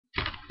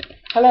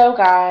Hello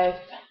guys.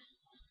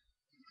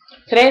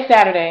 Today is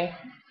Saturday,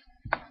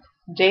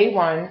 day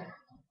one,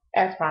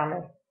 as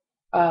promised,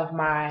 of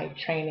my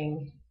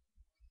training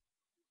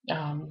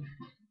um,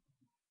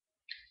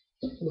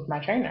 with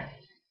my trainer.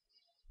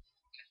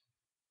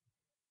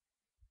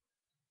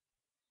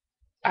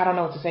 I don't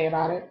know what to say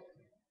about it.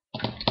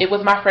 It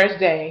was my first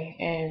day,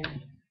 and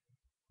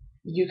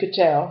you could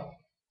tell.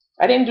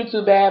 I didn't do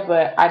too bad,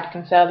 but I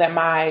can tell that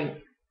my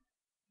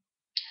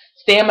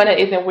stamina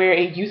isn't where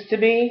it used to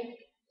be.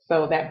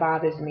 So that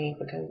bothers me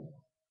because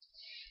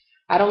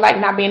I don't like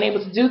not being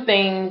able to do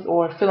things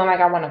or feeling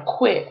like I want to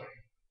quit.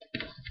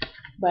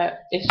 But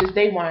it's just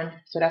day one,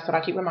 so that's what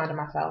I keep reminding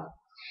myself.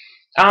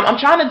 I'm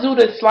trying to do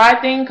the slide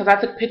thing because I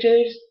took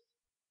pictures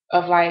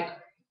of like,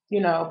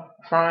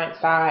 front,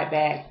 side,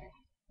 back.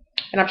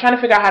 And I'm trying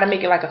to figure out how to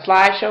make it like a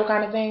slideshow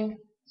kind of thing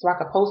so I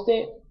could post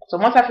it. So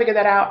once I figure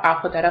that out, I'll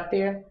put that up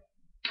there.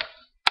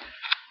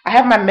 I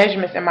have my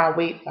measurements and my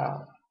weight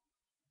though.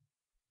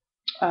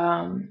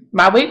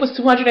 My weight was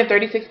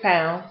 236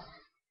 pounds,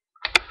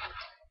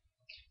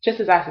 just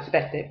as I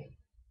suspected.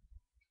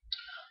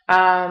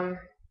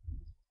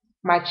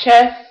 My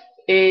chest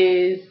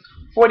is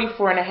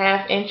 44 and a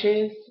half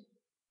inches,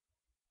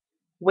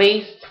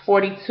 waist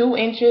 42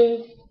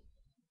 inches,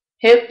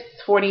 hips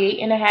 48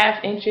 and a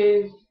half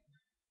inches,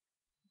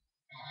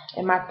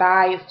 and my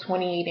thigh is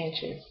 28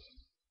 inches.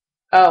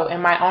 Oh,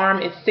 and my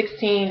arm is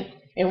 16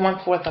 and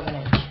 1/4 of an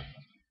inch.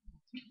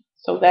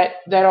 So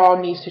that all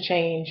needs to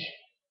change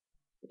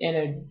in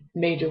a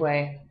major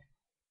way.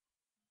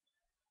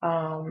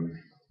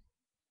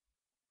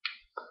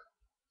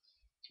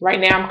 Right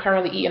now I'm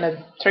currently eating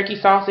a turkey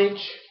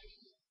sausage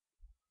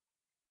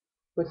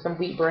with some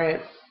wheat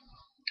bread.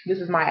 This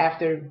is my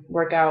after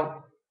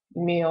workout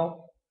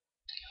meal.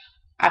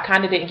 I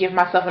kind of didn't give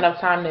myself enough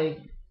time to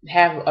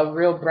have a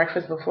real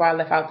breakfast before I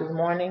left out this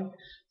morning.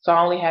 So I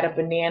only had a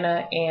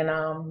banana and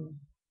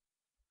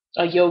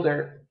a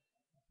yogurt,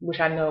 which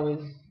I know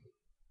is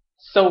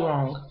so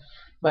wrong,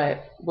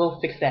 but we'll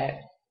fix that.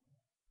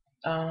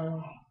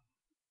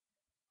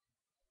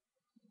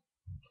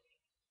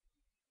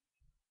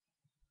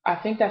 I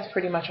think that's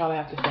pretty much all I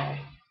have to say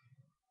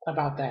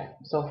about that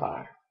so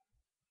far.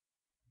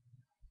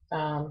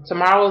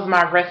 Tomorrow is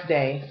my rest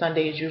day.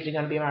 Sunday is usually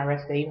going to be my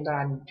rest day, even though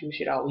I do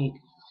shit all week.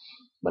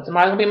 But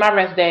tomorrow's going to be my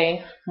rest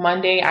day.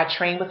 Monday, I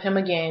train with him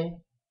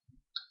again.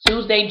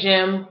 Tuesday,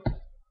 gym.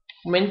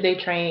 Wednesday,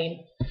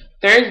 train.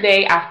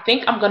 Thursday, I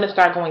think I'm going to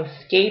start going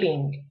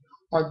skating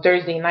on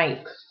Thursday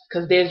nights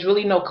because there's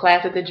really no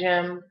class at the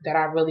gym that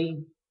I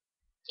really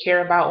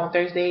care about on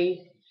Thursdays.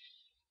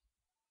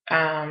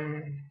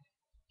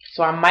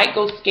 So I might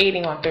go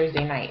skating on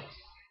Thursday nights,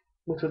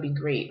 which would be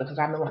great because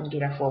I've been wanting to do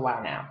that for a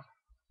while now.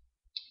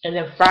 And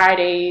then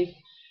Fridays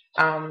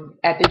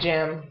at the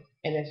gym,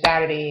 and then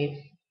Saturdays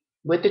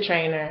with the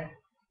trainer,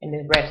 and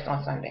then rest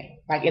on Sunday.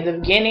 Like in the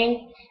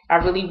beginning, I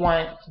really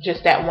want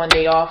just that one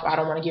day off. I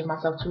don't want to give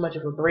myself too much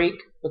of a break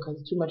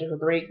because too much of a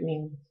break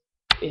means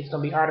it's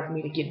going to be harder for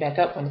me to get back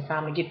up when it's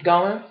time to get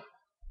going.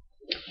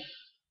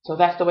 So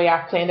that's the way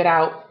I've planned it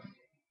out.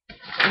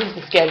 This is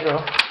the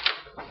schedule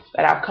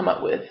that I've come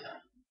up with.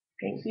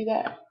 Can you see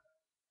that?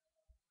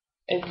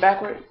 It's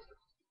backwards?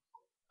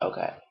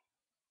 Okay.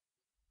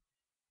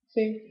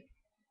 See?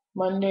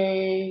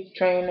 Monday,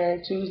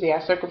 trainer. Tuesday, I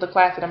circled the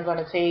class that I'm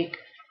going to take,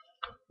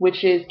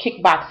 which is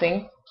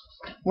kickboxing.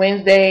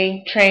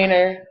 Wednesday,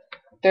 trainer.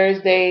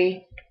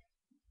 Thursday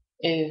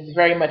is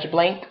very much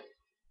blank.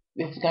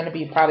 It's going to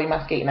be probably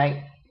my skate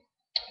night.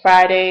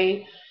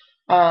 Friday,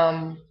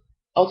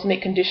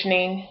 ultimate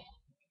conditioning.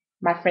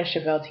 My friend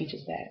Chevelle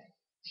teaches that.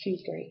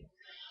 She's great.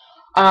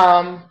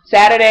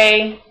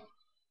 Saturday,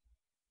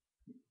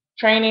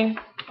 training.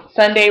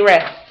 Sunday,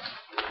 rest.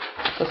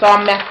 So it's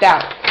all mapped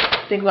out.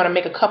 I think I'm going to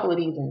make a couple of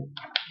these and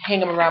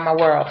hang them around my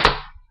world.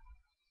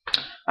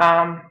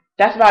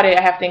 That's about it.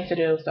 I have things to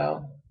do,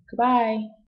 so goodbye.